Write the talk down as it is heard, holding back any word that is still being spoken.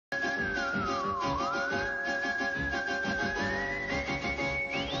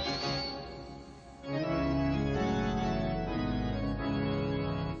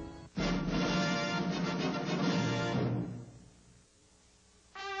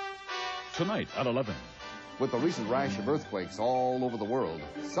tonight at 11. With the recent rash of earthquakes all over the world,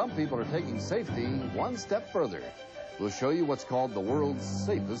 some people are taking safety one step further. We'll show you what's called the world's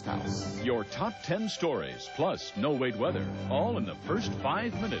safest house. Your top 10 stories, plus no-wait weather, all in the first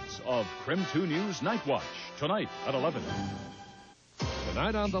 5 minutes of KREM 2 News Night Watch, tonight at 11.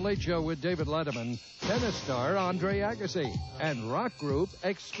 Tonight on The Late Show with David Letterman, tennis star Andre Agassi, and rock group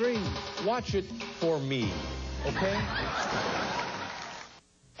Extreme. Watch it for me, okay?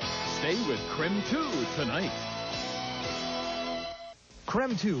 Stay with KREM 2 tonight.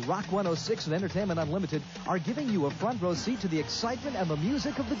 KREM 2, Rock 106, and Entertainment Unlimited are giving you a front row seat to the excitement and the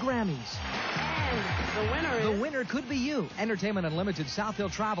music of the Grammys. And the winner could be you. Entertainment Unlimited, South Hill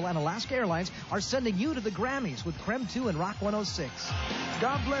Travel, and Alaska Airlines are sending you to the Grammys with KREM 2 and Rock 106.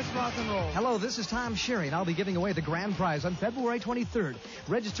 God bless rock and roll. Hello, this is Tom Sherry, and I'll be giving away the grand prize on February 23rd.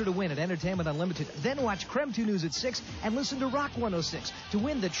 Register to win at Entertainment Unlimited. Then watch KREM 2 News at 6 and listen to Rock 106 to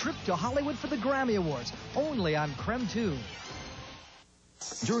win the trip to Hollywood for the Grammy Awards. Only on KREM 2.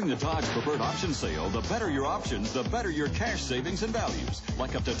 During the Dodge Preferred Option Sale, the better your options, the better your cash savings and values.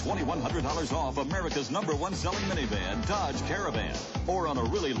 Like up to $2,100 off America's #1 selling minivan, Dodge Caravan. Or on a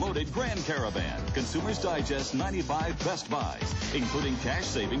really loaded Grand Caravan. Consumers Digest 95 Best Buys, including cash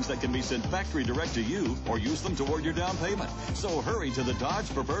savings that can be sent factory direct to you or use them toward your down payment. So hurry to the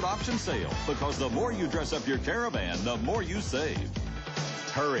Dodge Preferred Option Sale, because the more you dress up your Caravan, the more you save.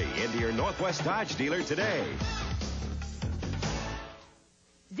 Hurry into your Northwest Dodge dealer today.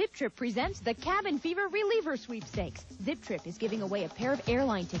 Zip Trip presents the Cabin Fever Reliever Sweepstakes. Zip Trip is giving away a pair of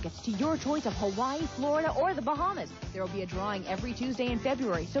airline tickets to your choice of Hawaii, Florida, or the Bahamas. There will be a drawing every Tuesday in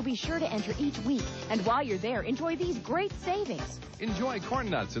February, so be sure to enter each week. And while you're there, enjoy these great savings. Enjoy corn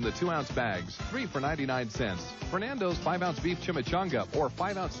nuts in the 2-ounce bags, 3 for 99 cents. Fernando's 5-ounce beef chimichanga or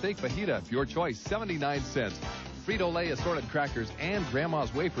 5-ounce steak fajita, your choice, 79 cents. Frito-Lay assorted crackers and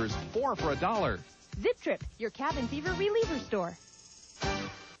Grandma's wafers, 4 for $1. Zip Trip, your Cabin Fever Reliever store.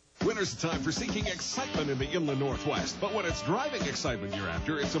 Winter's the time for seeking excitement in the inland Northwest. But when it's driving excitement you're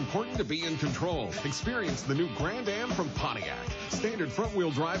after, it's important to be in control. Experience the new Grand Am from Pontiac. Standard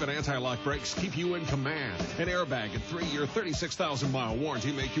front-wheel drive and anti-lock brakes keep you in command. An airbag and 3-year, 36,000-mile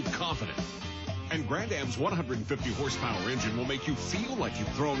warranty make you confident. And Grand Am's 150-horsepower engine will make you feel like you've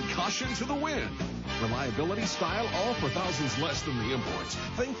thrown caution to the wind. Reliability, style, all for thousands less than the imports.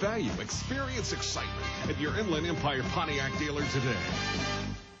 Think value, experience excitement at your Inland Empire Pontiac dealer today.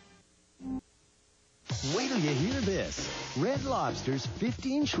 Wait till you hear this. Red Lobster's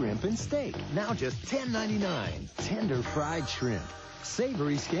 15 shrimp and steak. Now just $10.99. Tender fried shrimp.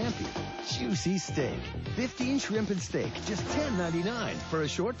 Savory scampi. Juicy steak. 15 shrimp and steak. Just $10.99 for a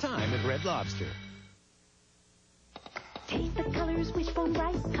short time at Red Lobster. Taste the colors, wishbone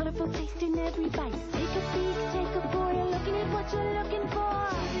rice. Colorful taste in every bite. Take a peek, take a pour. You're looking at what you're looking for.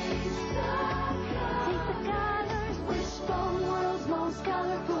 Taste the colors. Wishbone, world's most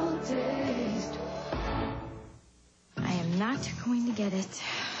colorful taste. I am not going to get it.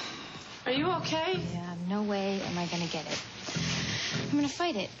 Are you okay? Yeah, no way am I going to get it. I'm going to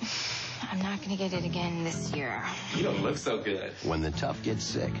fight it. I'm not going to get it again this year. You don't look so good. When the tough get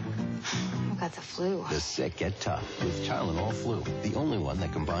sick, I've got the flu. the sick get tough with Tylenol Flu. The only one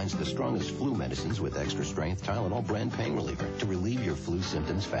that combines the strongest flu medicines with extra-strength Tylenol brand pain reliever to relieve your flu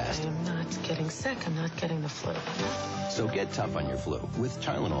symptoms fast. I'm not getting sick. I'm not getting the flu. So get tough on your flu with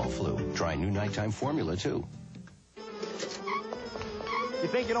Tylenol Flu. Try new nighttime formula, too. You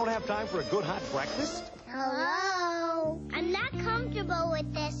think you don't have time for a good hot breakfast? Hello? I'm not comfortable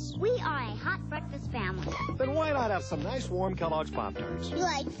with this. We are a hot breakfast family. Then why not have some nice warm Kellogg's Pop-Tarts? You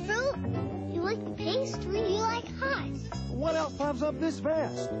like fruit? You like pastry? You like hot? What else pops up this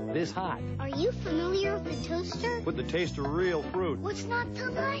fast? This hot? Are you familiar with the toaster? With the taste of real fruit. What's not to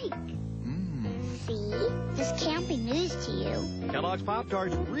like? See? This can't be news to you. Kellogg's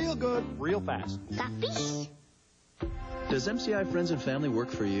Pop-Tarts, real good, real fast. Guppies? Does MCI Friends and Family work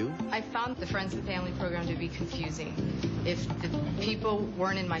for you? I found the Friends and Family program to be confusing. If the people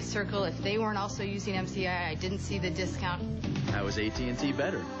weren't in my circle, if they weren't also using MCI, I didn't see the discount. How is AT&T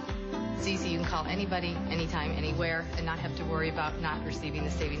better? It's easy. You can call anybody, anytime, anywhere, and not have to worry about not receiving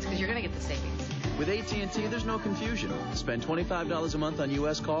the savings, because you're going to get the savings. With AT&T, there's no confusion. Spend $25 a month on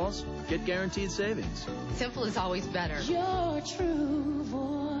U.S. calls, get guaranteed savings. Simple is always better. Your true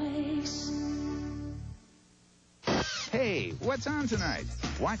voice. Hey, what's on tonight?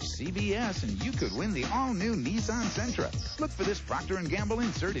 Watch CBS and you could win the all-new Nissan Sentra. Look for this Proctor & Gamble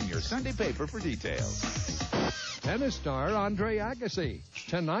insert in your Sunday paper for details. Tennis star Andre Agassi,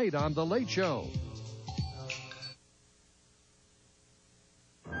 tonight on The Late Show.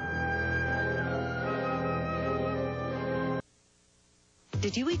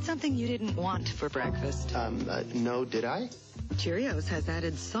 Did you eat something you didn't want for breakfast? No, did I? Cheerios has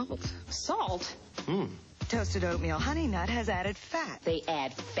added salt. Salt? Toasted oatmeal honey nut has added fat. They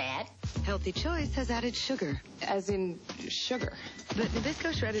add fat? Healthy Choice has added sugar. As in sugar? But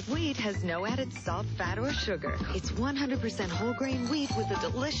Nabisco shredded wheat has no added salt, fat, or sugar. It's 100% whole grain wheat with a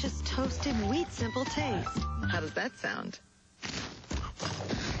delicious toasted wheat simple taste. How does that sound?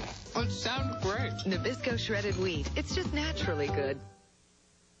 It sounds great. Nabisco shredded wheat. It's just naturally good.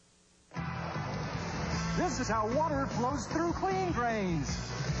 This is how water flows through clean drains.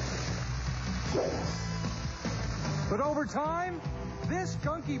 But over time, this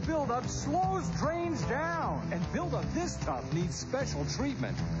gunky buildup slows drains down. And buildup this tough needs special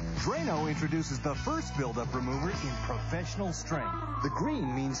treatment. Drano introduces the first buildup remover in professional strength. The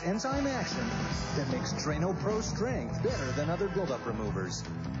green means enzyme action that makes Drano Pro Strength better than other buildup removers.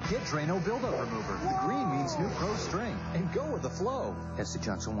 Get Drano Buildup Remover. The green means new Pro Strength. And go with the flow. That's the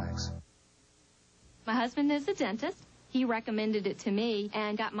Johnson Wax. My husband is a dentist. He recommended it to me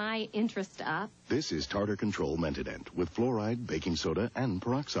and got my interest up. This is Tartar Control Mentadent with fluoride, baking soda, and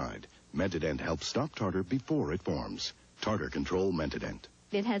peroxide. Mentadent helps stop tartar before it forms. Tartar Control Mentadent.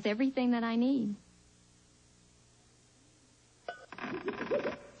 It has everything that I need.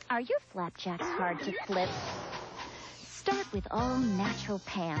 Are your flapjacks hard to flip? Start with all natural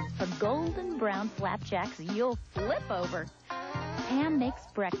Pam. For golden brown flapjacks you'll flip over. Pam makes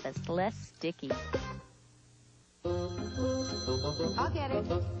breakfast less sticky. I'll get it.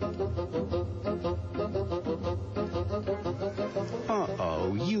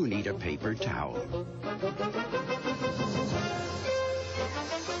 Uh-oh, you need a paper towel.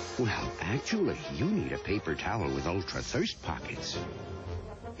 Well, actually, you need a paper towel with ultra thirst pockets.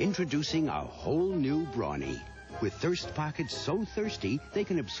 Introducing a whole new Brawny. With thirst pockets so thirsty, they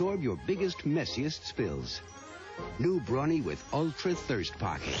can absorb your biggest, messiest spills. New Brawny with ultra thirst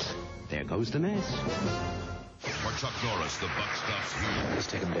pockets. There goes the mess. For Chuck Norris, the buck stops here. Let's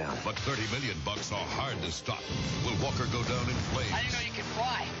take him down. But $30 million are hard to stop. Will Walker go down in flames? I didn't know you could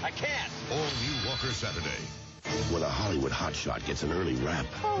fly. I can't. All new Walker Saturday. When a Hollywood hotshot gets an early rap.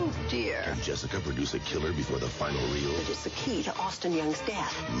 Oh, dear. Can Jessica produce a killer before the final reel? It is the key to Austin Young's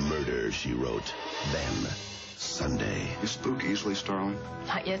death. Murder, she wrote. Then, Sunday. You spook easily, Starling?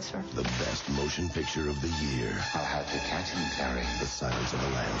 Not yet, sir. The best motion picture of the year. I'll have to catch him, Terry. The Silence of the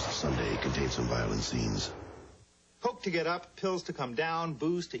Lambs. Sunday contains some violent scenes. Coke to get up, pills to come down,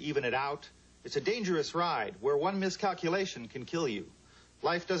 booze to even it out. It's a dangerous ride where one miscalculation can kill you.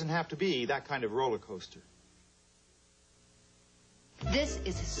 Life doesn't have to be that kind of roller coaster. This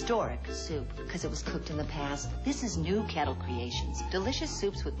is historic soup because it was cooked in the past. This is new Kettle creations. Delicious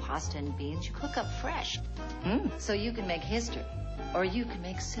soups with pasta and beans you cook up fresh. So you can make history, or you can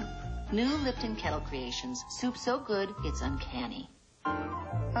make soup. New Lipton Kettle creations. Soup so good, it's uncanny.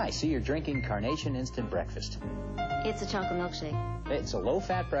 I see you're drinking Carnation Instant Breakfast. It's a chocolate milkshake. It's a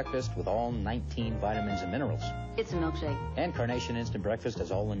low-fat breakfast with all 19 vitamins and minerals. It's a milkshake. And Carnation Instant Breakfast has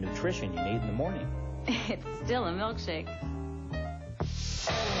all the nutrition you need in the morning. It's still a milkshake.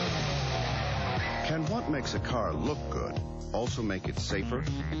 Can what makes a car look good also make it safer?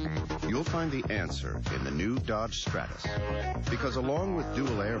 You'll find the answer in the new Dodge Stratus. Because along with dual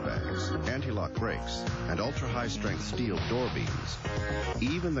airbags, anti-lock brakes, and ultra-high-strength steel door beams,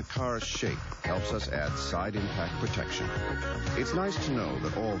 even the car's shape helps us add side impact protection. It's nice to know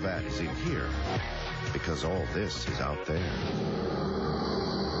that all that is in here, because all this is out there.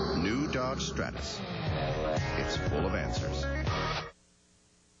 New Dodge Stratus. It's full of answers.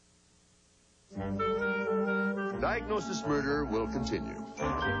 Diagnosis Murder will continue.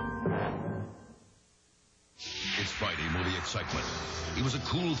 It's Friday movie excitement. He was a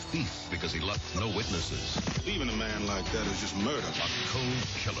cool thief because he left no witnesses. Leaving a man like that is just murder. A cold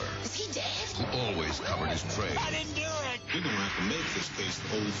killer. Is he dead? Who always covered his trail. I didn't do it. We're going to have to make this case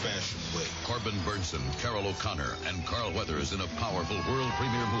the old-fashioned way. Corbin Burnson, Carol O'Connor, and Carl Weathers in a powerful world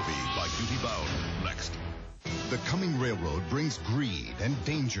premiere movie by Duty Bound. Next. The coming railroad brings greed and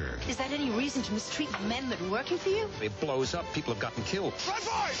danger. Is that any reason to mistreat the men that are working for you? It blows up. People have gotten killed.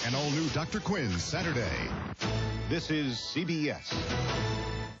 An all-new Dr. Quinn Saturday. This is CBS.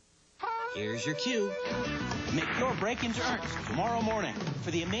 Here's your cue. Make your break-ins Ernst tomorrow morning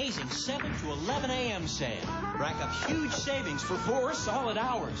for the amazing 7 to 11 a.m. sale. Rack up huge savings for 4 solid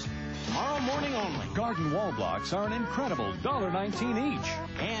hours. Tomorrow morning only. Garden wall blocks are an incredible $1.19 each.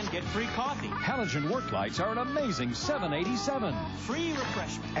 And get free coffee. Halogen work lights are an amazing $7.87. Free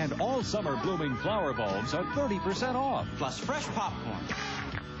refreshment. And all summer blooming flower bulbs are 30% off. Plus fresh popcorn.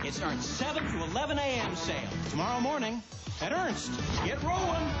 It's Ernst's 7 to 11 a.m. sale. Tomorrow morning at Ernst. Get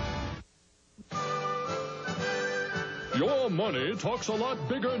rolling. Your money talks a lot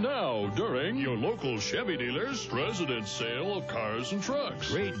bigger now during your local Chevy dealer's President's Sale of Cars and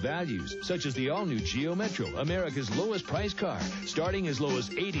Trucks. Great values, such as the all-new Geo Metro, America's lowest price car, starting as low as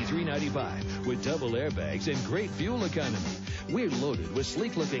 $83.95, with double airbags and great fuel economy. We're loaded with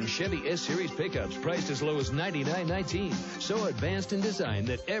sleek-looking Chevy S-Series pickups priced as low as $99.19, so advanced in design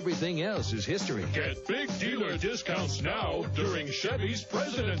that everything else is history. Get big dealer discounts now during Chevy's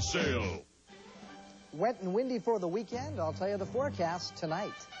President's Sale. Wet and windy for the weekend. I'll tell you the forecast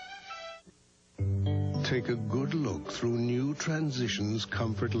tonight. Take a good look through new Transitions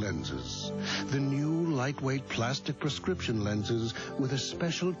Comfort lenses. The new lightweight plastic prescription lenses with a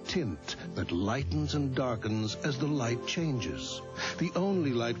special tint that lightens and darkens as the light changes. The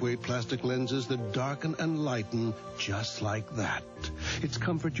only lightweight plastic lenses that darken and lighten just like that. It's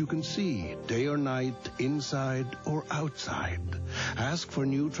comfort you can see day or night, inside or outside. Ask for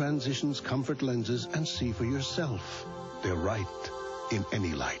new Transitions Comfort lenses and see for yourself. They're right in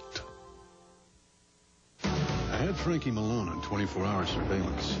any light. I had Frankie Malone on 24-hour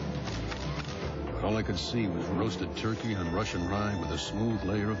surveillance. But all I could see was roasted turkey on Russian rye with a smooth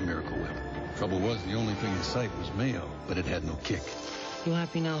layer of Miracle Whip. Trouble was, the only thing in sight was mayo, but it had no kick. You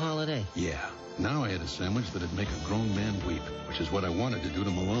happy now, Holiday? Yeah. Now I had a sandwich that'd make a grown man weep, which is what I wanted to do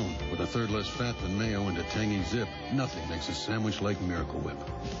to Malone. With a third less fat than mayo and a tangy zip, nothing makes a sandwich like Miracle Whip.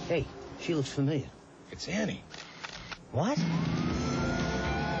 Hey, she looks familiar. It's Annie. What?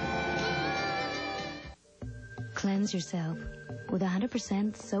 Cleanse yourself with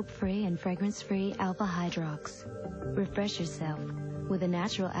 100% soap-free and fragrance-free Alpha Hydrox. Refresh yourself with a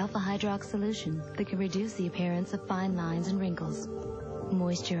natural Alpha Hydrox solution that can reduce the appearance of fine lines and wrinkles.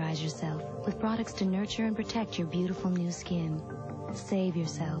 Moisturize yourself with products to nurture and protect your beautiful new skin. Save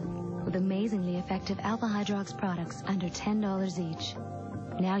yourself with amazingly effective Alpha Hydrox products under $10 each.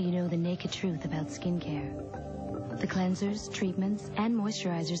 Now you know the naked truth about skincare. The cleansers, treatments, and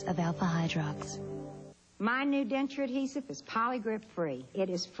moisturizers of Alpha Hydrox. My new denture adhesive is Polygrip free.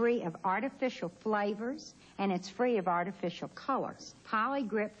 It is free of artificial flavors, and it's free of artificial colors.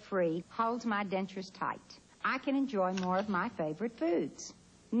 Polygrip free holds my dentures tight. I can enjoy more of my favorite foods.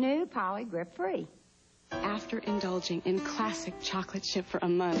 New Polygrip free. After indulging in classic chocolate chip for a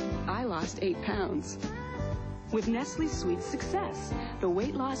month, I lost 8 pounds. With Nestle Sweet Success, the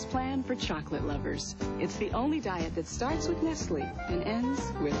weight loss plan for chocolate lovers. It's the only diet that starts with Nestle and ends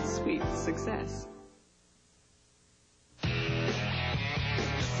with sweet success.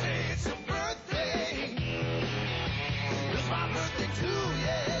 It's your birthday. It's my birthday too,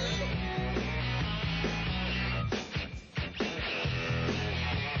 yeah.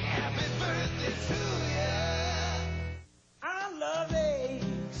 Happy birthday to ya. I love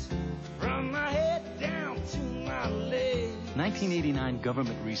eggs from my head down to my legs. 1989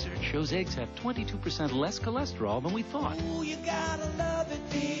 government research shows eggs have 22% less cholesterol than we thought. Ooh, you gotta love it,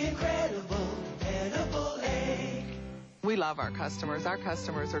 the incredible edible egg. We love our customers. Our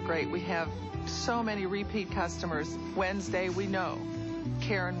customers are great. We have so many repeat customers. Wednesday, we know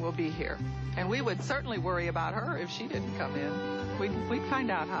Karen will be here. And we would certainly worry about her if she didn't come in. We'd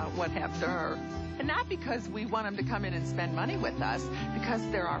find out what happened to her. And not because we want them to come in and spend money with us, because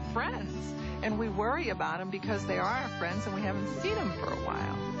they're our friends. And we worry about them because they are our friends and we haven't seen them for a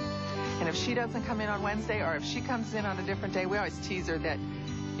while. And if she doesn't come in on Wednesday, or if she comes in on a different day, we always tease her that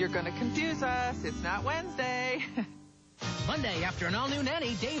you're going to confuse us. It's not Wednesday. Monday, after an all-new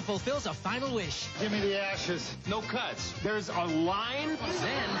nanny, Dave fulfills a final wish. Give me the ashes. No cuts. There's a line?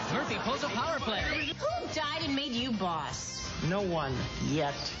 Then, Murphy pulls a power play. Who died and made you boss? No one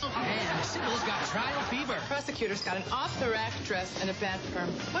yet. And Sybil's got trial fever. Prosecutor's got an off-the-rack dress and a bad perm.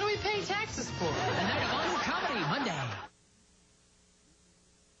 What are we paying taxes for? A night of all-new comedy, Monday.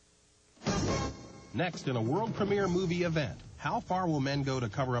 Next, in a world premiere movie event, how far will men go to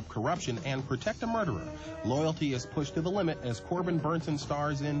cover up corruption and protect a murderer? Loyalty is pushed to the limit as Corbin Burnson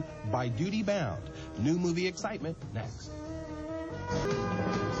stars in By Duty Bound. New movie excitement next.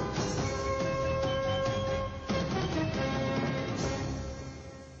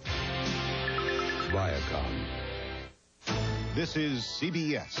 Viacom. This is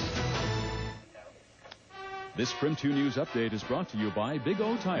CBS. This Prim 2 News Update is brought to you by Big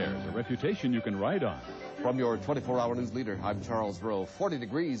O Tires, a reputation you can ride on. From your 24-hour news leader, I'm Charles Rowe. 40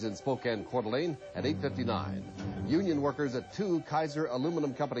 degrees in Spokane, Coeur d'Alene at 8:59. Union workers at 2 Kaiser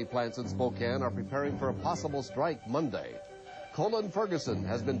Aluminum Company plants in Spokane are preparing for a possible strike Monday. Colin Ferguson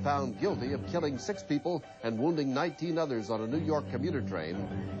has been found guilty of killing 6 people and wounding 19 others on a New York commuter train,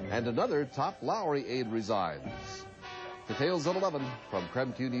 and another top Lowry aide resigns. Details at 11 from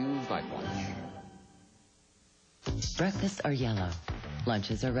KREM 2 News Night Watch. Breakfasts are yellow.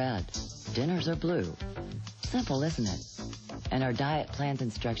 Lunches are red. Dinners are blue. Simple, isn't it? And our diet plan's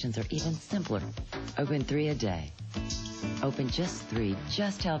instructions are even simpler. Open 3 a day. Open just 3.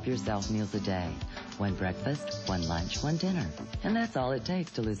 Just help yourself meals a day. 1 breakfast, 1 lunch, 1 dinner. And that's all it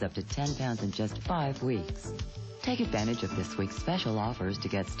takes to lose up to 10 pounds in just 5 weeks. Take advantage of this week's special offers to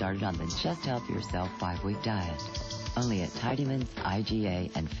get started on the Just Help Yourself 5-week diet. Only at Tidymans,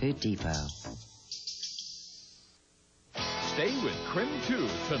 IGA, and Food Depot. Stay with KREM 2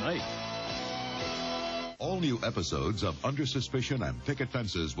 tonight. All new episodes of Under Suspicion and Picket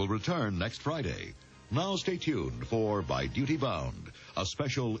Fences will return next Friday. Now stay tuned for By Duty Bound, a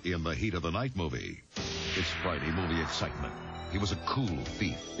special In the Heat of the Night movie. It's Friday movie excitement. He was a cool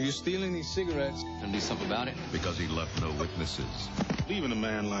thief. Are you stealing these cigarettes? Gonna do something about it? Because he left no witnesses. Leaving a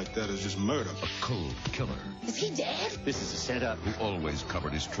man like that is just murder. A cold killer. Is he dead? This is a setup. Who always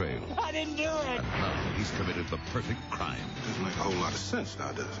covered his trail. I didn't do it. And now he's committed the perfect crime. Doesn't make a whole lot of sense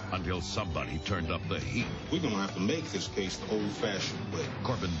now, does it? Until somebody turned up the heat. We're going to have to make this case the old-fashioned way.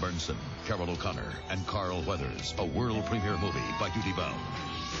 Corbin Burnson, Carol O'Connor, and Carl Weathers. A world premiere movie by Duty Bound.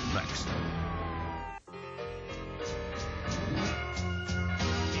 Next.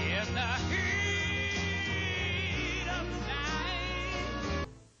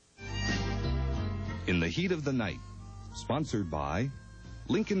 In the Heat of the Night, sponsored by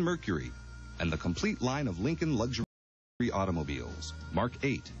Lincoln Mercury and the complete line of Lincoln luxury automobiles, Mark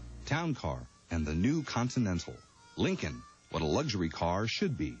 8, Town Car, and the new Continental. Lincoln, what a luxury car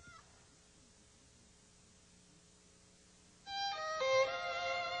should be.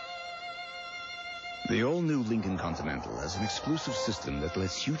 The all-new Lincoln Continental has an exclusive system that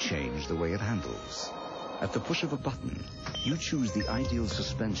lets you change the way it handles. At the push of a button, you choose the ideal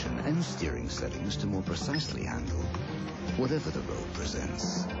suspension and steering settings to more precisely handle whatever the road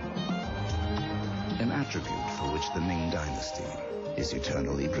presents. An attribute for which the Ming Dynasty is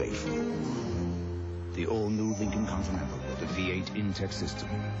eternally grateful. The all-new Lincoln Continental with the V8 Intech system,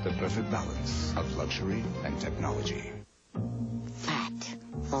 the perfect balance of luxury and technology. Fat.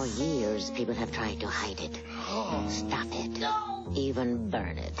 For years, people have tried to hide it. Stuff it. Even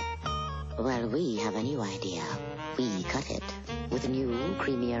burn it. Well, we have a new idea. We cut it with new,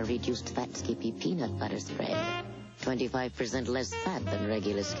 creamier, reduced fat Skippy peanut butter spread. 25% less fat than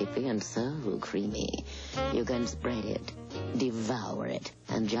regular Skippy and so creamy. You can spread it, devour it,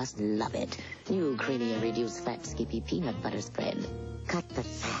 and just love it. New, creamier, reduced fat Skippy peanut butter spread. Cut the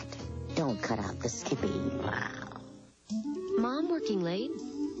fat. Don't cut out the Skippy. Wow. Mom working late?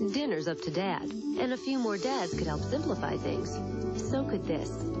 Dinner's up to Dad. And a few more dads could help simplify things. So could this.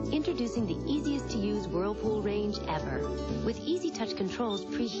 Introducing the easiest-to-use Whirlpool range ever. With easy touch controls,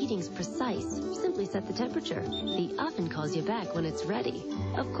 preheating's precise. Simply set the temperature. The oven calls you back when it's ready.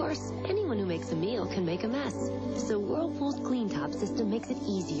 Of course, anyone who makes a meal can make a mess. So Whirlpool's Clean Top system makes it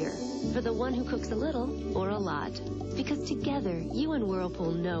easier. For the one who cooks a little or a lot. Because together, you and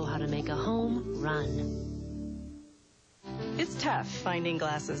Whirlpool know how to make a home run. It's tough finding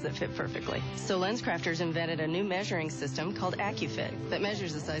glasses that fit perfectly. So LensCrafters invented a new measuring system called AccuFit that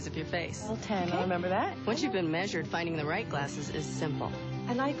measures the size of your face. Well, 10, I'll remember that. Once you've been measured, finding the right glasses is simple.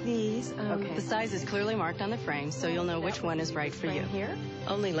 I like these. Okay. The size is clearly marked on the frame, so you'll know which one is right for you. Here?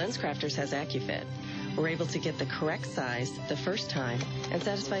 Only LensCrafters has AccuFit. We're able to get the correct size the first time and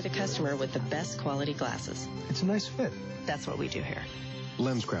satisfy the customer with the best quality glasses. It's a nice fit. That's what we do here.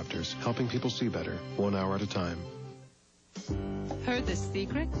 LensCrafters, helping people see better, 1 hour at a time. Heard the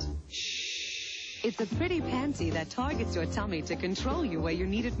secret? Shh. It's a pretty panty that targets your tummy to control you where you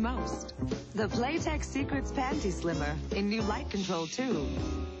need it most. The Playtex Secrets Panty Slimmer in new light control too.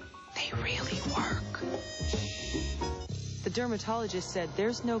 They really work. The dermatologist said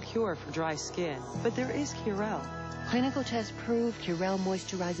there's no cure for dry skin, but there is Curel. Clinical tests prove Curel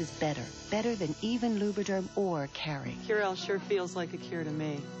moisturizes better than even Lubriderm or Carry. Curel sure feels like a cure to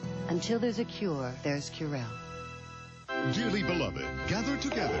me. Until there's a cure, there's Curel. Dearly beloved, gather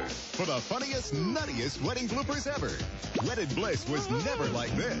together for the funniest, nuttiest wedding bloopers ever. Wedded Bliss was never like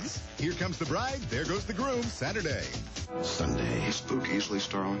this. Here comes the bride, there goes the groom, Saturday. Sunday. Spook easily,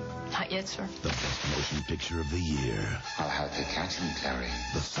 Starling? Not yet, sir. The best motion picture of the year. I'll help you catch him, Clary.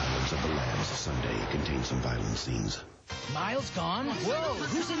 The Silence of the Lambs Sunday contains some violent scenes. Miles gone? Whoa,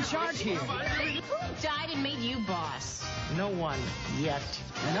 who's in charge here? Who died and made you boss? No one yet.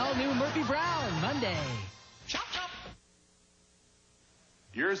 An all-new Murphy Brown, Monday.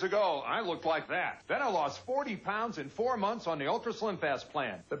 Years ago, I looked like that. Then I lost 40 pounds in 4 months on the Ultra Slim Fast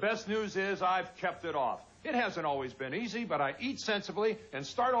plan. The best news is I've kept it off. It hasn't always been easy, but I eat sensibly and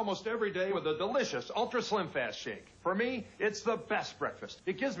start almost every day with a delicious Ultra Slim Fast shake. For me, it's the best breakfast.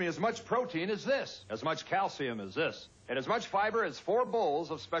 It gives me as much protein as this, as much calcium as this, and as much fiber as 4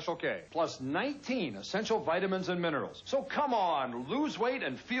 bowls of Special K, plus 19 essential vitamins and minerals. So come on, lose weight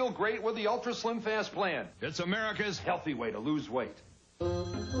and feel great with the Ultra Slim Fast plan. It's America's healthy way to lose weight.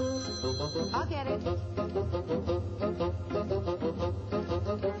 I'll get it.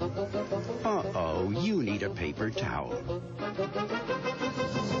 Uh-oh, you need a paper towel.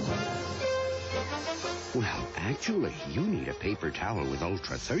 Well, actually, you need a paper towel with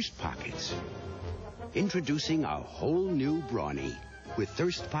Ultra Thirst Pockets. Introducing a whole new Brawny. With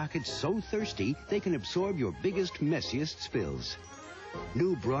thirst pockets so thirsty, they can absorb your biggest, messiest spills.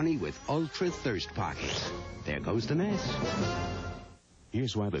 New Brawny with Ultra Thirst Pockets. There goes the mess.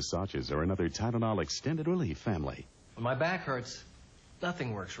 Here's why the Saches are another Tylenol Extended Relief family. When my back hurts,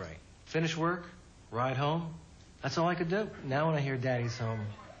 nothing works right. Finish work, ride home, that's all I could do. Now when I hear Daddy's home,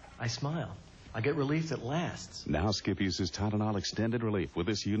 I smile. I get relief that lasts. Now Skip uses Tylenol Extended Relief with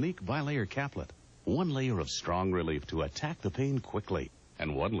this unique bilayer caplet. 1 layer of strong relief to attack the pain quickly,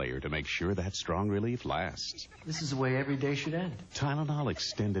 and 1 layer to make sure that strong relief lasts. This is the way every day should end. Tylenol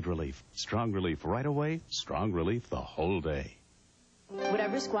Extended Relief. Strong relief right away, strong relief the whole day. Would I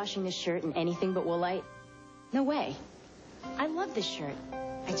risk washing this shirt in anything but Woolite? No way. I love this shirt.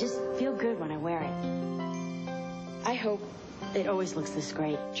 I just feel good when I wear it. I hope it always looks this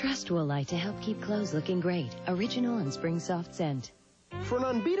great. Trust Woolite to help keep clothes looking great. Original and spring soft scent. For an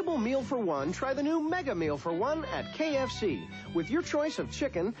unbeatable meal for one, try the new Mega Meal for One at KFC. With your choice of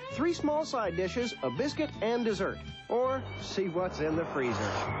chicken, 3 small side dishes, a biscuit, and dessert. Or see what's in the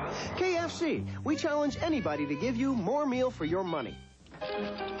freezer. KFC, we challenge anybody to give you more meal for your money.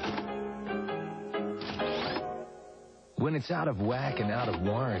 When it's out of whack and out of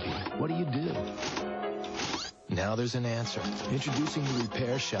warranty, what do you do? Now there's an answer. Introducing the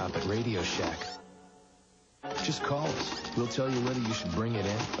repair shop at Radio Shack. Just call us. We'll tell you whether you should bring it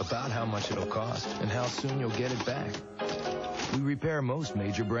in, about how much it'll cost, and how soon you'll get it back. We repair most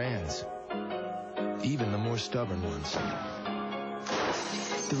major brands, even the more stubborn ones.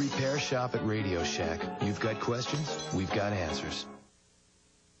 The repair shop at Radio Shack. You've got questions, we've got answers.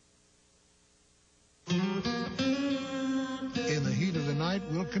 In the Heat of the Night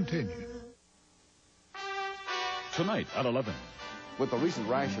will continue. Tonight at 11. With the recent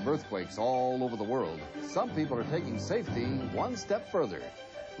rash of earthquakes all over the world, some people are taking safety one step further.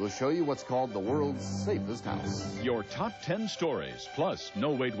 We'll show you what's called the world's safest house. Your top 10 stories, plus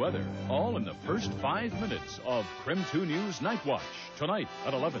no-wait weather, all in the first 5 minutes of KREM 2 News Night Watch. Tonight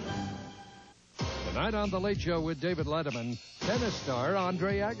at 11. Tonight on The Late Show with David Letterman, tennis star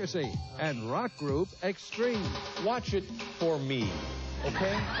Andre Agassi and rock group Extreme. Watch it for me,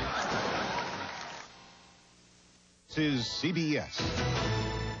 okay? This is CBS.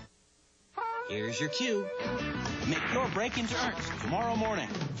 Here's your cue. Make your break into Ernst tomorrow morning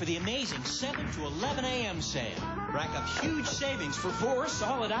for the amazing 7 to 11 a.m. sale. Rack up huge savings for 4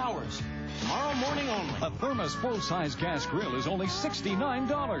 solid hours. Tomorrow morning only. A Thermos full-size gas grill is only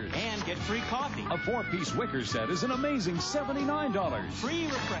 $69. And get free coffee. A 4-piece wicker set is an amazing $79. Free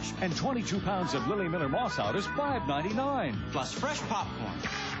refreshment. And 22 pounds of Lily Miller Moss Out is $5.99. Plus fresh popcorn.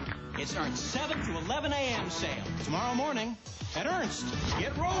 It's Ernst's 7 to 11 a.m. sale. Tomorrow morning at Ernst.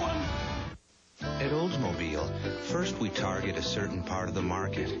 Get rolling. At Oldsmobile, first we target a certain part of the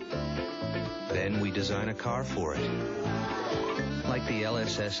market. Then we design a car for it. Like the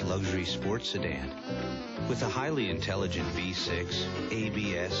LSS Luxury Sports Sedan. With a highly intelligent V6,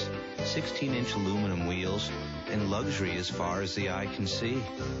 ABS, 16-inch aluminum wheels, and luxury as far as the eye can see.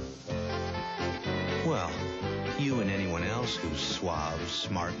 Well, you and anyone else who's suave,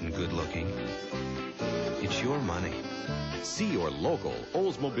 smart, and good-looking. It's your money. See your local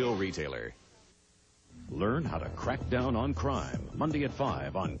Oldsmobile retailer. Learn how to crack down on crime. Monday at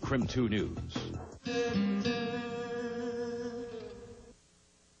 5 on KREM 2 News.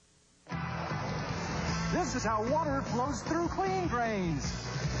 This is how water flows through clean drains.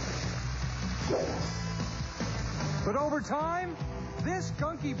 But over time, this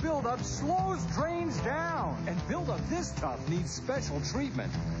gunky buildup slows drains down. And buildup this tough needs special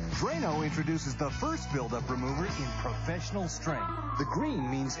treatment. Drano introduces the first buildup remover in professional strength. The green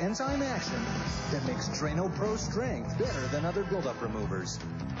means enzyme action that makes Drano Pro Strength better than other buildup removers.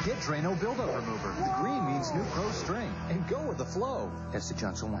 Get Drano Buildup Remover. The green means new Pro Strength. And go with the flow. That's the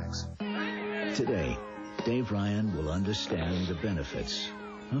Johnson Wax. Today, Dave Ryan will understand the benefits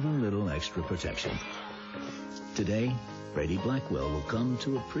of a little extra protection. Today, Brady Blackwell will come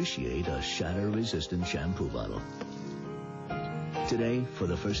to appreciate a shatter-resistant shampoo bottle. Today, for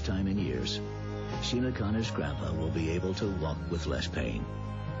the first time in years, Sheila Connor's grandpa will be able to walk with less pain.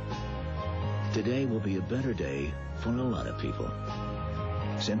 Today will be a better day for a lot of people,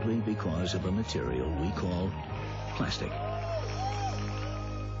 simply because of a material we call plastic.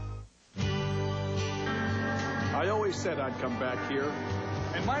 I always said I'd come back here.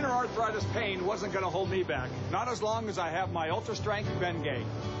 And minor arthritis pain wasn't going to hold me back. Not as long as I have my Ultra Strength Bengay.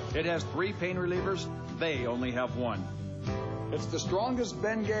 It has 3 pain relievers. They only have 1. It's the strongest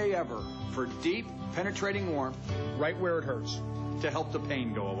Bengay ever for deep, penetrating warmth right where it hurts to help the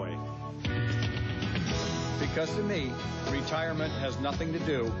pain go away. Because to me, retirement has nothing to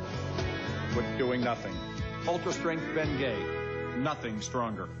do with doing nothing. Ultra Strength Bengay. Nothing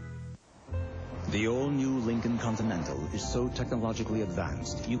stronger. The all-new Lincoln Continental is so technologically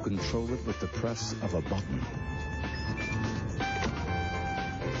advanced, you control it with the press of a button.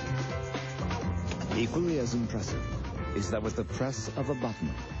 Equally as impressive is that with the press of a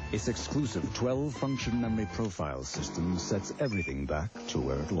button, its exclusive 12-function memory profile system sets everything back to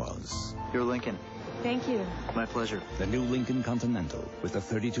where it was. Your Lincoln. Thank you. My pleasure. The new Lincoln Continental with the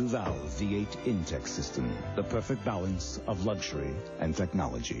 32-valve V8 Intech system, the perfect balance of luxury and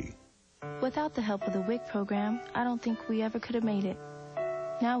technology. Without the help of the WIC program, I don't think we ever could have made it.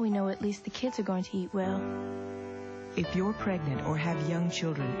 Now we know at least the kids are going to eat well. If you're pregnant or have young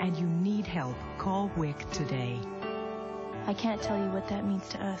children and you need help, call WIC today. I can't tell you what that means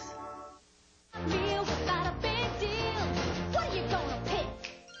to us. Meal without a big deal. What are you gonna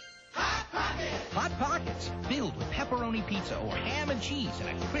pick? Hot Pockets! Hot Pockets, filled with pepperoni pizza or ham and cheese and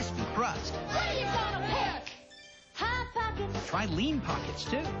a crispy crust. What are you gonna pick? Hot Pockets! Try Lean Pockets,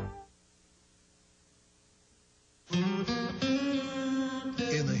 too. In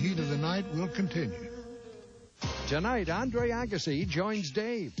the heat of the night, we'll continue. Tonight, Andre Agassi joins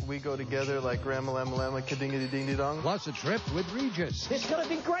Dave. We go together like Ram-a-lam-a-lam, ka-ding-a-ding-a-dong. Plus a trip with Regis. It's gonna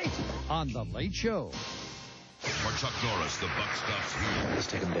be great! On The Late Show. For Chuck Norris, the buck stops here. Let's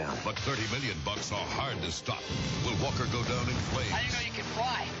take him down. But $30 million are hard to stop. Will Walker go down in flames? How do you know you can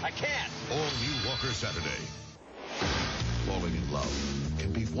fly? I can't. All new Walker Saturday. Falling in love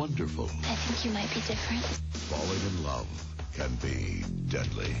can be wonderful. I think you might be different. Falling in love can be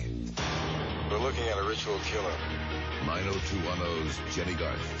deadly. We're looking at a ritual killer. 90210's Jenny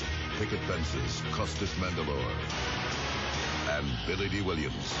Garth, Pickett Fence's Costas Mandalore, and Billy D.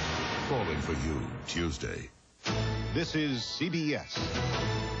 Williams. Falling for You, Tuesday. This is CBS.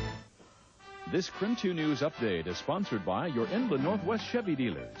 This KREM 2 News Update is sponsored by your Inland Northwest Chevy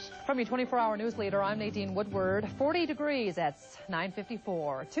dealers. From your 24-hour news leader, I'm Nadine Woodward. 40 degrees at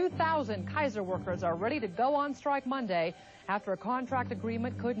 9:54. 2,000 KEZE workers are ready to go on strike Monday after a contract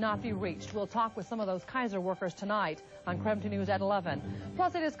agreement could not be reached. We'll talk with some of those KEZE workers tonight on KREM 2 News at 11.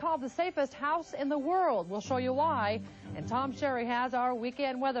 Plus, it is called the safest house in the world. We'll show you why. And Tom Sherry has our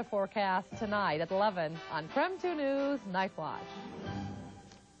weekend weather forecast tonight at 11 on KREM 2 News Night Watch.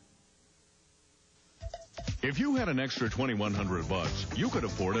 If you had an extra $2,100, you could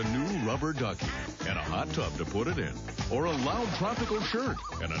afford a new rubber ducky and a hot tub to put it in, or a loud tropical shirt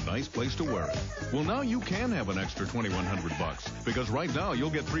and a nice place to wear it. Well, now you can have an extra $2,100 because right now you'll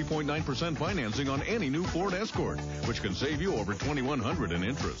get 3.9% financing on any new Ford Escort, which can save you over $2,100 in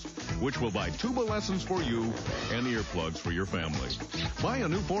interest, which will buy tuba lessons for you and earplugs for your family. Buy a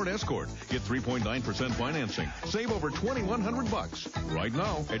new Ford Escort, get 3.9% financing, save over $2,100 right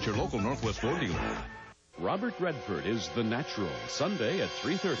now at your local Northwest Ford dealer. Robert Redford is The Natural, Sunday at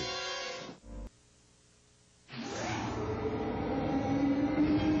 3:30.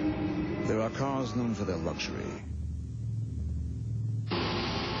 There are cars known for their luxury.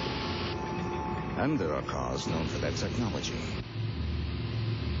 And there are cars known for their technology.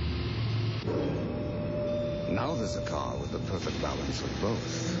 Now there's a car with the perfect balance of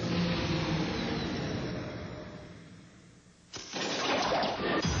both.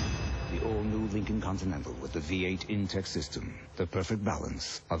 The all-new Lincoln Continental with the V8 Intech system. The perfect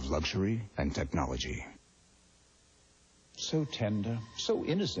balance of luxury and technology. So tender, so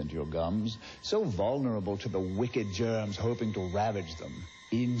innocent, your gums. So vulnerable to the wicked germs hoping to ravage them.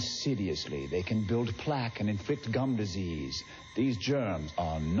 Insidiously, they can build plaque and inflict gum disease. These germs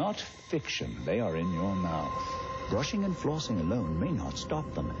are not fiction. They are in your mouth. Brushing and flossing alone may not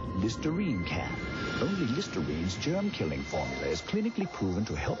stop them. Listerine can. Only Listerine's germ-killing formula is clinically proven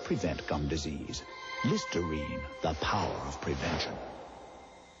to help prevent gum disease. Listerine, the power of prevention.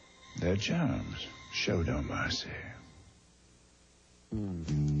 Their germs show no mercy.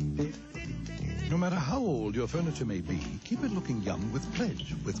 No matter how old your furniture may be, keep it looking young with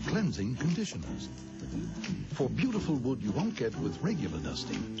Pledge, with cleansing conditioners. For beautiful wood you won't get with regular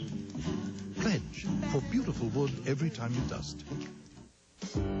dusting. Pledge, for beautiful wood every time you dust.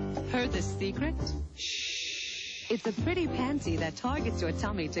 Heard the secret? Shh. It's a pretty panty that targets your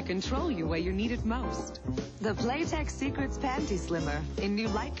tummy to control you where you need it most. The Playtex Secrets Panty Slimmer in new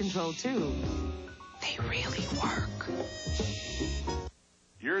light control, too. They really work.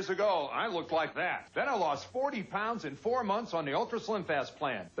 Years ago, I looked like that. Then I lost 40 pounds in 4 months on the Ultra Slim Fast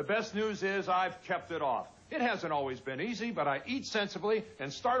plan. The best news is I've kept it off. It hasn't always been easy, but I eat sensibly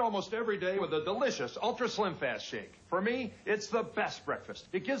and start almost every day with a delicious Ultra Slim Fast shake. For me, it's the best breakfast.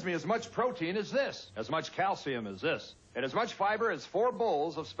 It gives me as much protein as this, as much calcium as this, and as much fiber as 4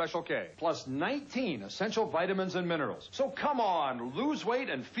 bowls of Special K, plus 19 essential vitamins and minerals. So come on, lose weight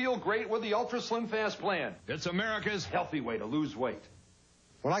and feel great with the Ultra Slim Fast plan. It's America's healthy way to lose weight.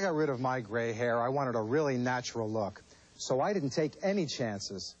 When I got rid of my gray hair, I wanted a really natural look. So I didn't take any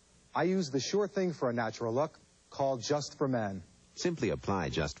chances. I used the sure thing for a natural look, called Just for Men. Simply apply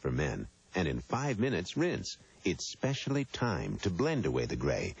Just for Men, and in 5 minutes, rinse. It's specially timed to blend away the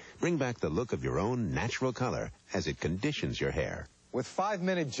gray. Bring back the look of your own natural color as it conditions your hair. With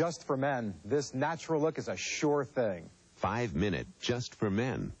 5-minute Just for Men, this natural look is a sure thing. 5-minute Just for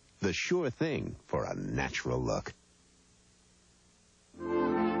Men, the sure thing for a natural look.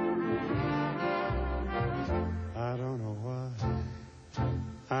 I don't know why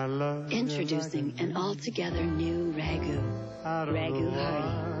I love Introducing an altogether new ragu. Ragu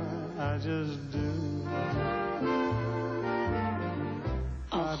Hearty. I just do.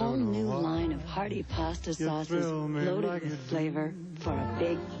 A whole new line of hearty pasta sauces loaded with flavor for a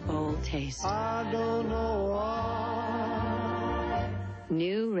big, bold taste. I don't know why.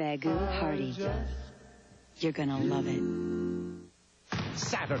 New Ragu Hearty. You're gonna love it.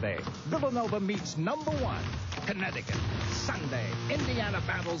 Saturday, Villanova meets #1, Connecticut. Sunday, Indiana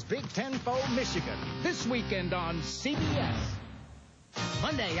battles Big Ten foe Michigan. This weekend on CBS.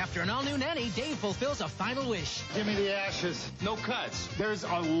 Monday, after an all-new nanny, Dave fulfills a final wish. Give me the ashes. No cuts. There's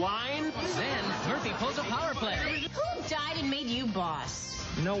a line? Then, Murphy pulls a power play. Who died and made you boss?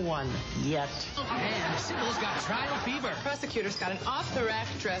 No one yet. And Sybil's got trial fever. Prosecutor's got an off-the-rack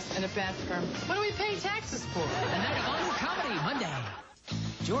dress and a bathroom. What are we paying taxes for? A night of all-new comedy, Monday.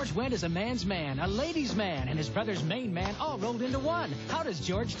 George Wendt is a man's man, a ladies' man, and his brother's main man all rolled into one. How does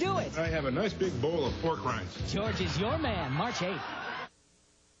George do it? I have a nice big bowl of pork rinds. George is your man, March 8th.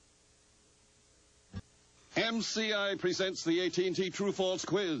 MCI presents the AT&T True-False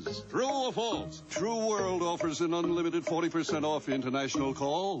Quiz. True or false? True World offers an unlimited 40% off international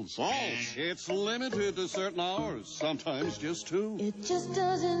calls. False. It's limited to certain hours, sometimes just 2. It just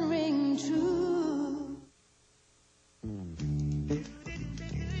doesn't ring true.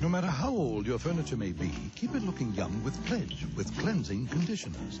 No matter how old your furniture may be, keep it looking young with Pledge, with cleansing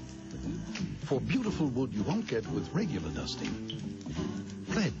conditioners. For beautiful wood you won't get with regular dusting.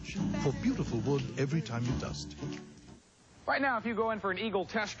 Pledge, for beautiful wood every time you dust. Right now, if you go in for an Eagle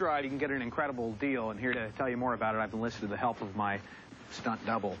test ride, you can get an incredible deal. And here to tell you more about it, I've enlisted the help of my stunt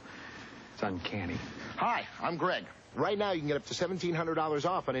double. It's uncanny. Hi, I'm Greg. Right now, you can get up to $1,700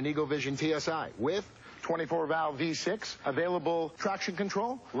 off on an Eagle Vision TSI with 24-valve V6, available traction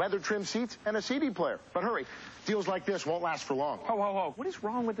control, leather trim seats, and a CD player. But hurry, deals like this won't last for long. Ho, ho, ho. What is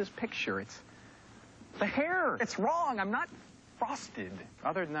wrong with this picture? It's the hair. It's wrong. I'm not frosted.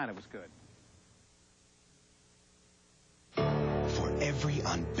 Other than that, it was good. For every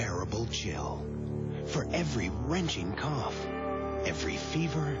unbearable chill, for every wrenching cough, every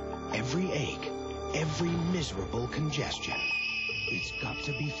fever, every ache, every miserable congestion, it's got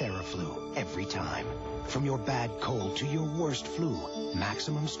to be Theraflu every time. From your bad cold to your worst flu,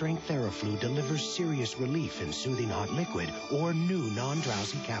 Maximum Strength Theraflu delivers serious relief in soothing hot liquid or new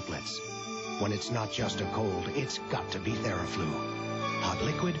non-drowsy caplets. When it's not just a cold, it's got to be Theraflu. Hot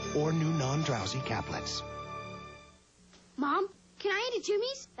liquid or new non-drowsy caplets. Mom, can I eat at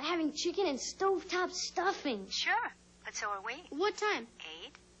Jimmy's? They're having chicken and stovetop stuffing. Sure, but so are we. What time?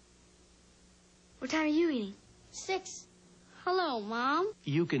 8. What time are you eating? 6. Hello, Mom.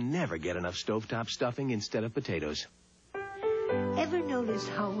 You can never get enough stovetop stuffing instead of potatoes. Ever notice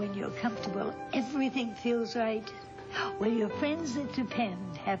how when you're comfortable, everything feels right? Well, your friends at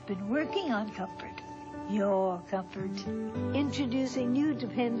Depend have been working on comfort. Your comfort. Introducing new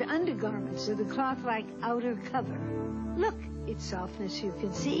Depend undergarments with a cloth-like outer cover. Look, it's softness you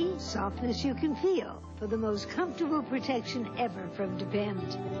can see, softness you can feel. For the most comfortable protection ever from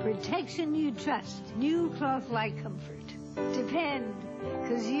Depend. Protection you trust. New cloth-like comfort. Depend,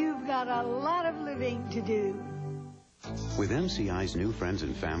 because you've got a lot of living to do. With MCI's new friends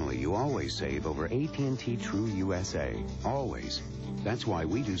and family, you always save over AT&T True USA. Always. That's why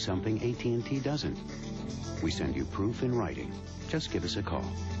we do something AT&T doesn't. We send you proof in writing. Just give us a call.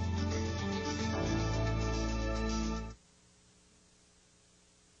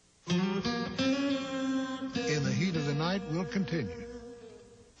 will continue.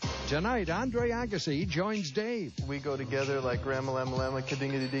 Tonight, Andre Agassi joins Dave. We go together like Ram-a-lam-a-lam,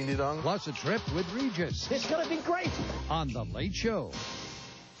 ka-ding-a-ding-a-dong. Plus a trip with Regis. It's going to be great. On The Late Show.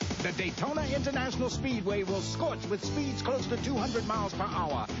 The Daytona International Speedway will scorch with speeds close to 200 miles per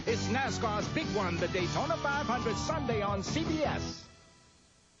hour. It's NASCAR's big one, the Daytona 500, Sunday on CBS.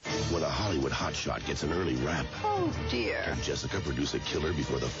 When a Hollywood hotshot gets an early rap. Oh, dear. Can Jessica produce a killer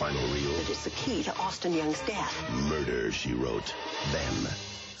before the final reel? It is the key to Austin Young's death. Murder, she wrote. Then,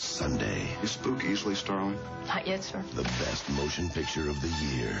 Sunday. Is spook easily, Starling? Not yet, sir. The best motion picture of the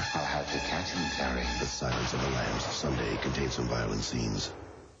year. I'll have to catch him, Terry. The Silence of the Lambs. Sunday contains some violent scenes.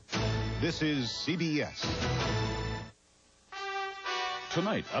 This is CBS.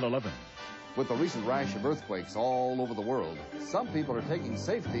 Tonight at 11. With the recent rash of earthquakes all over the world, some people are taking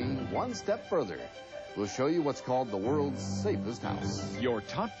safety one step further. We'll show you what's called the world's safest house. Your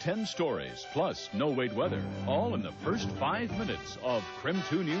top 10 stories, plus no-wait weather, all in the first 5 minutes of KREM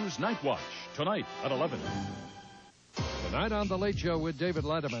 2 News Night Watch. Tonight at 11. Tonight on The Late Show with David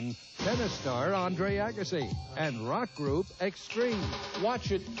Letterman, tennis star Andre Agassi, and rock group Extreme.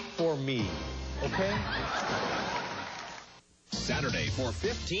 Watch it for me, okay? Saturday for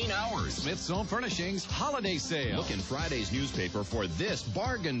 15 hours. Smith's Home Furnishings Holiday Sale. Look in Friday's newspaper for this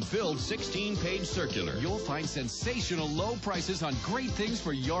bargain-filled 16-page circular. You'll find sensational low prices on great things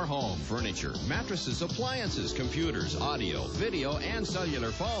for your home. Furniture, mattresses, appliances, computers, audio, video, and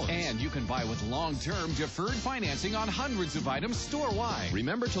cellular phones. And you can buy with long-term deferred financing on hundreds of items store-wide.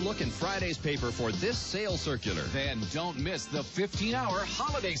 Remember to look in Friday's paper for this sale circular. Then don't miss the 15-hour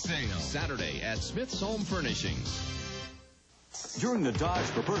holiday sale. Saturday at Smith's Home Furnishings. During the Dodge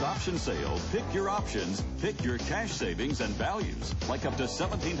Preferred Option Sale, pick your options, pick your cash savings and values, like up to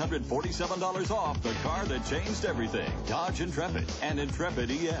 $1,747 off the car that changed everything. Dodge Intrepid and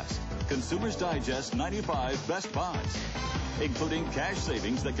Intrepid ES. Consumers Digest 95 Best Buys, including cash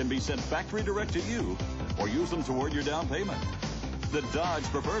savings that can be sent factory direct to you or use them toward your down payment. The Dodge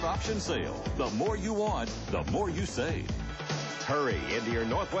Preferred Option Sale. The more you want, the more you save. Hurry into your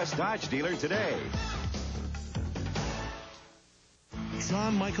Northwest Dodge dealer today.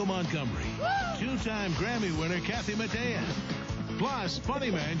 Sean Michael Montgomery, two-time Grammy winner Kathy Mattea, plus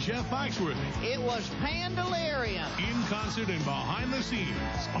funny man Jeff Foxworthy. It was Pandalarium. In concert and behind the scenes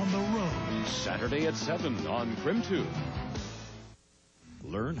on the road. Saturday at 7 on KREM 2.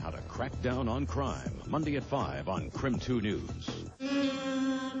 Learn how to crack down on crime. Monday at 5 on KREM 2 News.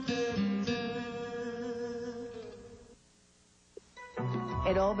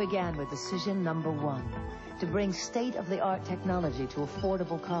 It all began with decision number 1. To bring state-of-the-art technology to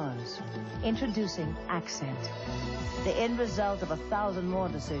affordable cars. Introducing Accent. The end result of 1,000 more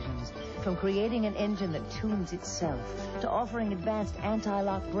decisions, from creating an engine that tunes itself, to offering advanced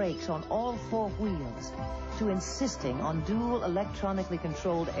anti-lock brakes on all 4 wheels, to insisting on dual electronically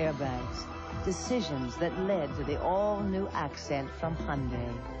controlled airbags. Decisions that led to the all-new Accent from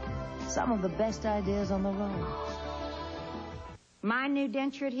Hyundai. Some of the best ideas on the road. My new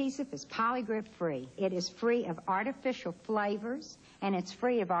denture adhesive is polygrip free. It is free of artificial flavors, and it's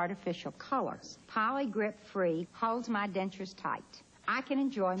free of artificial colors. Polygrip free holds my dentures tight. I can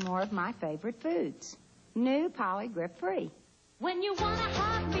enjoy more of my favorite foods. New polygrip free. When you want a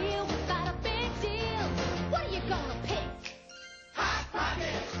hot meal without a big deal, what are you gonna pick? Hot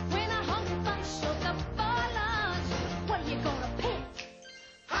Pockets. When a hungry bunch shows up for lunch, what are you gonna pick?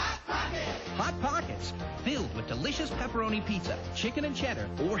 Hot Pockets. Hot Pockets, filled with delicious pepperoni pizza, chicken and cheddar,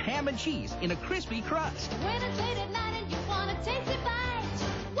 or ham and cheese in a crispy crust. When it's late at night and you want a tasty bite,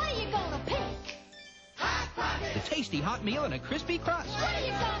 what are you gonna pick? Hot Pockets. The tasty hot meal in a crispy crust. What are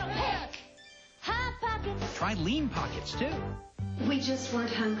you gonna pick? Hot Pockets. Try Lean Pockets, too. We just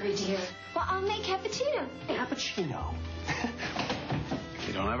weren't hungry, dear. Well, I'll make cappuccino. Cappuccino.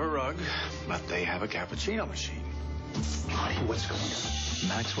 They don't have a rug, but they have a cappuccino machine. Honey, what's going on?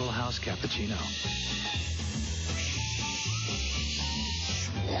 Maxwell House Cappuccino.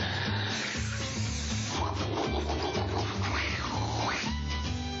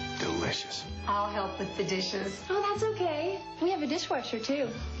 Delicious. I'll help with the dishes. Oh, that's okay. We have a dishwasher, too.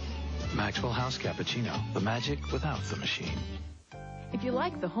 Maxwell House Cappuccino. The magic without the machine. If you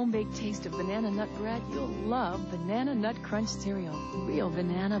like the home-baked taste of banana nut bread, you'll love Banana Nut Crunch cereal. Real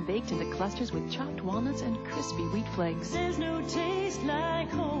banana baked into clusters with chopped walnuts and crispy wheat flakes. There's no taste like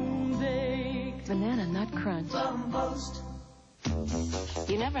home-baked. Banana Nut Crunch. Post.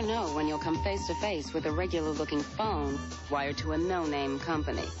 You never know when you'll come face-to-face with a regular-looking phone wired to a no-name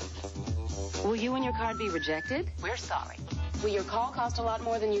company. Will you and your card be rejected? We're sorry. Will your call cost a lot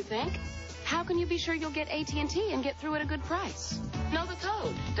more than you think? How can you be sure you'll get AT&T and get through at a good price? Know the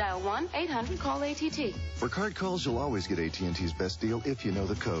code. Dial 1-800-CALL-ATT. For card calls, you'll always get AT&T's best deal if you know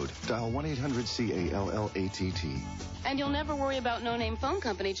the code. Dial 1-800-CALLATT. And you'll never worry about no-name phone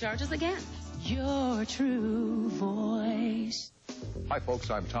company charges again. Your true voice. Hi, folks.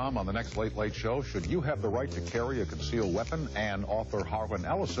 I'm Tom. On the next Late Late Show, should you have the right to carry a concealed weapon? And author Harlan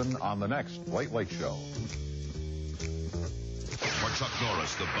Ellison on the next Late Late Show. For Chuck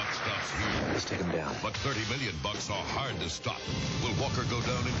Norris, the buck stops here. Let's take him down. But $30 million are hard to stop. Will Walker go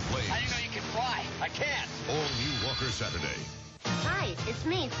down in flames? How do you know you can fly? I can't. All new Walker Saturday. Hi, it's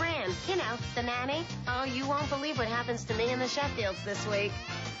me, Fran. You know, the nanny. Oh, you won't believe what happens to me in the Sheffields this week.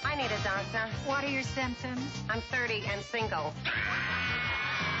 I need a doctor. What are your symptoms? I'm 30 and single.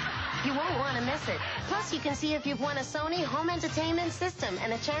 You won't want to miss it. Plus, you can see if you've won a Sony home entertainment system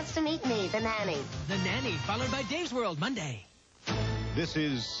and a chance to meet me, the nanny. The Nanny, followed by Dave's World, Monday. This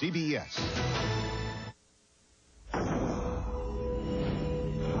is CBS.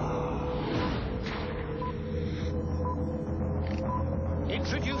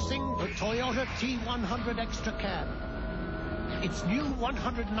 Introducing the Toyota T100 Extra Cab. Its new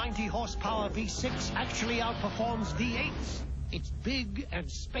 190 horsepower V6 actually outperforms V8s. It's big and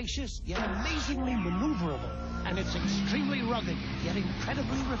spacious, yet amazingly maneuverable. And it's extremely rugged, yet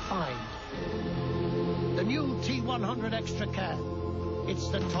incredibly refined. The new T100 Extra Cab. It's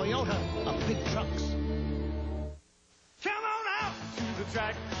the Toyota of big trucks. Come on out to the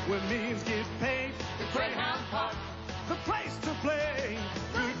track where millions get paid. The Greyhound Park, the place to play.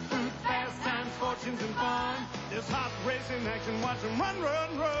 Good food, fast times, fortunes, and fun. There's hot racing action, watch them run,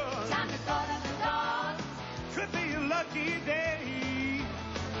 run, run. Time to start at the dawn. Could be a lucky day.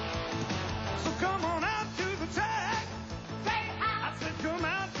 So come on out to the track. Greyhound. I said come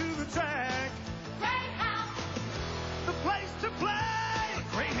out to the track. Greyhound. The place to play.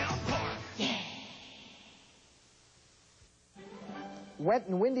 Greyhound Park. Yeah. Wet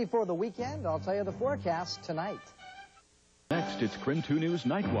and windy for the weekend. I'll tell you the forecast tonight. Next, it's KREM 2 News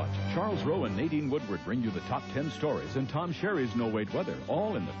Night Watch. Charles Rowe and Nadine Woodward bring you the top 10 stories and Tom Sherry's No Wait Weather,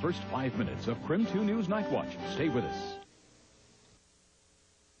 all in the first 5 minutes of KREM 2 News Night Watch. Stay with us.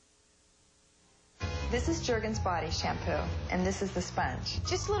 This is Jergens Body Shampoo, and this is the sponge.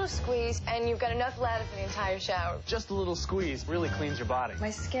 Just a little squeeze, and you've got enough lather for the entire shower. Just a little squeeze really cleans your body.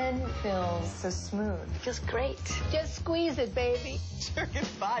 My skin feels so smooth. It feels great. Just squeeze it, baby. Jergens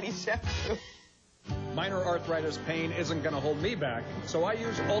Body Shampoo. Minor arthritis pain isn't going to hold me back, so I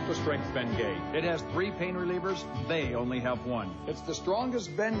use Ultra Strength Bengay. It has 3 pain relievers. They only have 1. It's the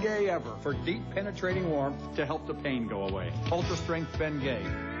strongest Bengay ever for deep penetrating warmth to help the pain go away. Ultra Strength Bengay.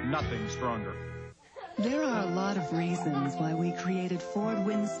 Nothing stronger. There are a lot of reasons why we created Ford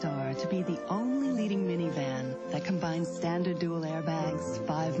Windstar to be the only leading minivan that combines standard dual airbags,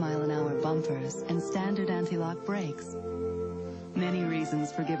 5-mile-an-hour bumpers, and standard anti-lock brakes. Many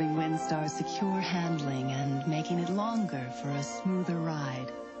reasons for giving Windstar secure handling and making it longer for a smoother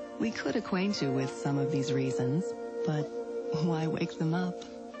ride. We could acquaint you with some of these reasons, but why wake them up?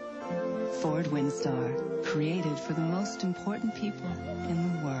 Ford Windstar, created for the most important people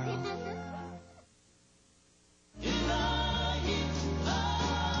in the world.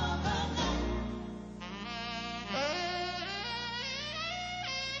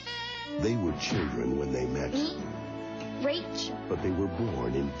 They were children when they met. Rach. But they were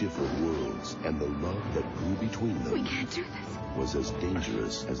born in different worlds, and the love that grew between them We can't do this. was as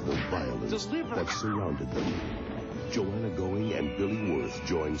dangerous as the violence that surrounded them. Joanna Going and Billy Worth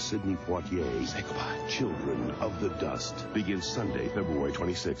join Sidney Poitier. Say goodbye. Children of the Dust begins Sunday, February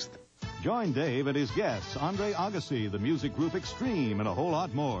 26th. Join Dave and his guests, Andre Agassi, the music group Extreme, and a whole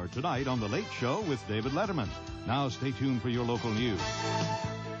lot more tonight on The Late Show with David Letterman. Now stay tuned for your local news.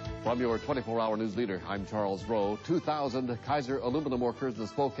 From your 24-hour news leader, I'm Charles Rowe. 2,000 Kaiser aluminum workers in the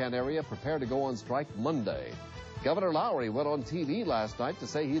Spokane area prepare to go on strike Monday. Governor Lowry went on TV last night to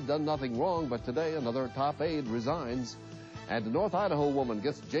say he'd done nothing wrong, but today another top aide resigns. And a North Idaho woman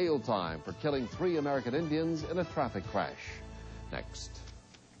gets jail time for killing 3 American Indians in a traffic crash. Next.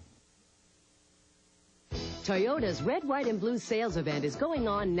 Toyota's Red, White, and Blue sales event is going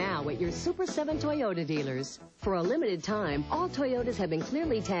on now at your Super 7 Toyota dealers. For a limited time, all Toyotas have been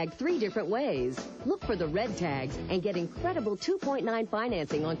clearly tagged 3 different ways. Look for the red tags and get incredible 2.9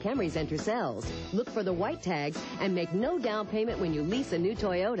 financing on Camrys and Tercels. Look for the white tags and make no down payment when you lease a new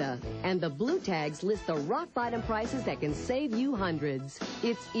Toyota. And the blue tags list the rock bottom prices that can save you hundreds.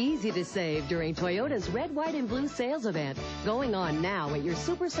 It's easy to save during Toyota's Red, White, and Blue sales event, going on now at your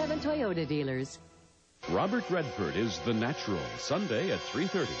Super 7 Toyota dealers. Robert Redford is The Natural, Sunday at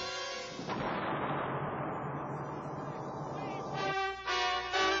 3:30.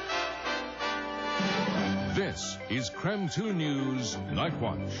 This is KREM 2 News Night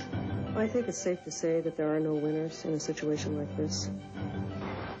Watch. I think it's safe to say that there are no winners in a situation like this.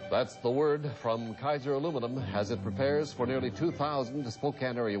 That's the word from Kaiser Aluminum as it prepares for nearly 2,000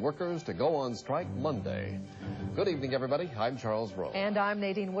 Spokane area workers to go on strike Monday. Good evening, everybody. I'm Charles Rowe. And I'm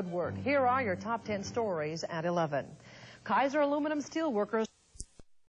Nadine Woodward. Here are your top 10 stories at 11. Kaiser Aluminum steel workers